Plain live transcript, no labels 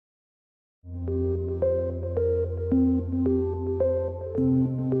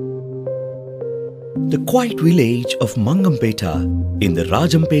The quiet village of Mangampeta in the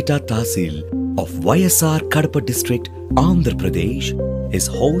Mangampeta Tahsil of Cuddapah district, Andhra Pradesh is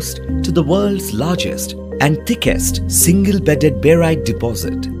host to the world's largest and thickest single-bedded baryte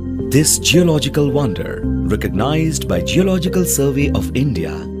deposit. This geological wonder, recognized by Geological Survey of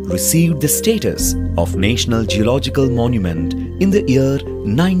India, received the status of National Geological Monument in the year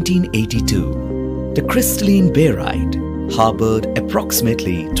 1982. The crystalline baryte harbored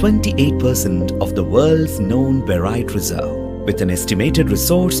approximately 28% of the world's known baryte reserve. With an estimated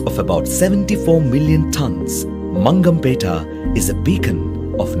resource of about 74 million tons, Mangampeta is a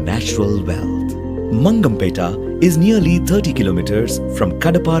beacon of natural wealth. Mangampeta is nearly 30 kilometers from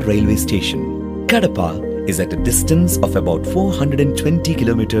Cuddapah railway station. Cuddapah is at a distance of about 420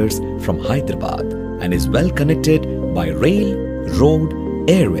 kilometers from Hyderabad and is well connected by rail, road,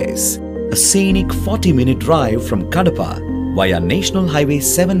 airways. A scenic 40-minute drive from Cuddapah via National Highway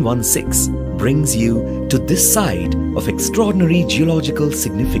 716 brings you to this site of extraordinary geological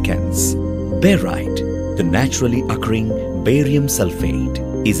significance. Baryte, the naturally occurring barium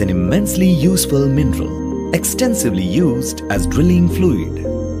sulfate, is an immensely useful mineral, extensively used as drilling fluid,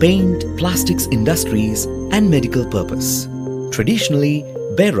 paint, plastics industries and medical purpose. Traditionally,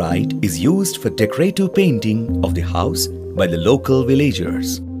 baryte is used for decorative painting of the house by the local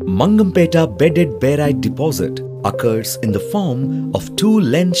villagers. Mangampeta bedded baryte deposit occurs in the form of two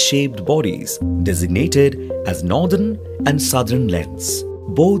lens-shaped bodies designated as northern and southern lens.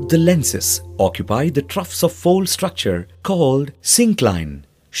 Both the lenses occupy the troughs of fold structure called syncline,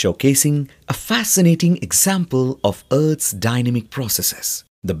 showcasing a fascinating example of Earth's dynamic processes.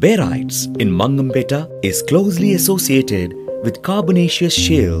 The barytes in Mangampeta is closely associated with carbonaceous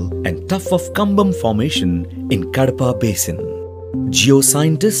shale and tuff of Cumbum formation in Cuddapah Basin.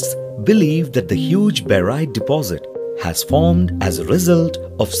 Geoscientists believe that the huge baryte deposit has formed as a result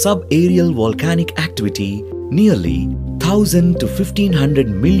of subaerial volcanic activity nearly 1,000 to 1,500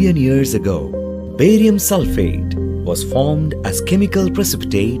 million years ago. Barium sulfate was formed as chemical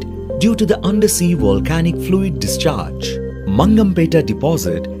precipitate due to the undersea volcanic fluid discharge. Mangampeta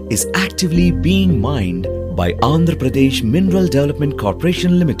deposit is actively being mined by Andhra Pradesh Mineral Development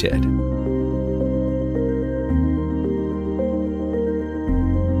Corporation Limited.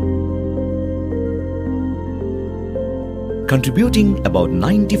 Contributing about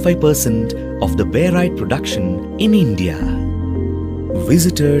 95% of the baryte production in India.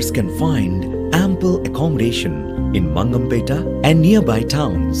 Visitors can find ample accommodation in Mangampeta and nearby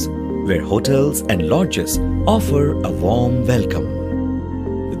towns, where hotels and lodges offer a warm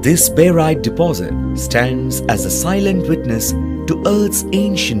welcome. This baryte deposit stands as a silent witness to Earth's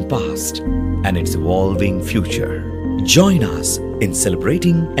ancient past and its evolving future. Join us in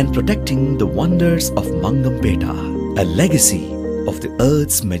celebrating and protecting the wonders of Mangampeta, a legacy of the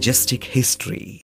Earth's majestic history.